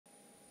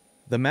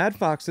The Mad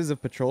Foxes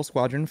of Patrol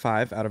Squadron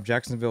 5 out of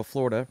Jacksonville,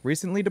 Florida,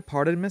 recently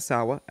departed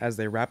Misawa as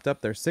they wrapped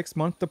up their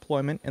 6-month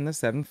deployment in the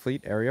 7th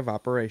Fleet Area of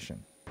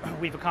Operation.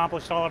 We've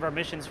accomplished all of our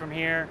missions from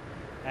here,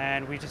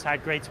 and we've just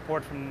had great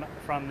support from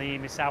the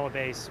Misawa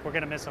base. We're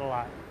going to miss it a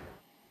lot.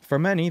 For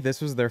many,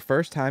 this was their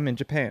first time in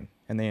Japan,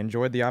 and they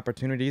enjoyed the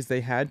opportunities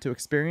they had to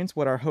experience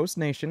what our host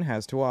nation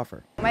has to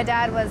offer. My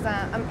dad was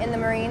in the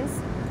Marines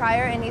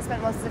prior, and he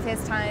spent most of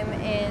his time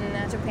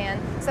in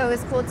Japan. So it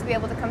was cool to be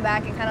able to come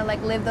back and kind of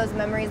like live those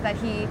memories that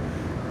he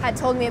had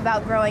told me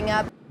about growing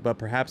up. But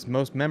perhaps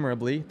most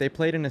memorably, they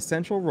played an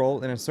essential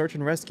role in a search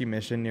and rescue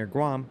mission near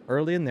Guam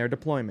early in their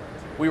deployment.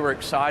 We were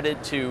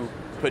excited to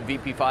put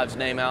VP-5's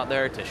name out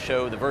there to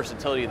show the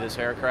versatility of this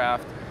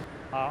aircraft.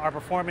 Our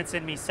performance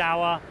in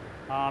Misawa,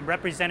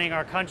 representing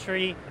our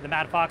country, the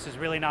Mad Foxes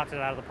really knocked it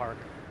out of the park.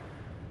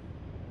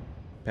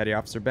 Petty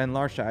Officer Ben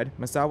Larscheid,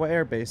 Misawa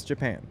Air Base,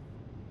 Japan.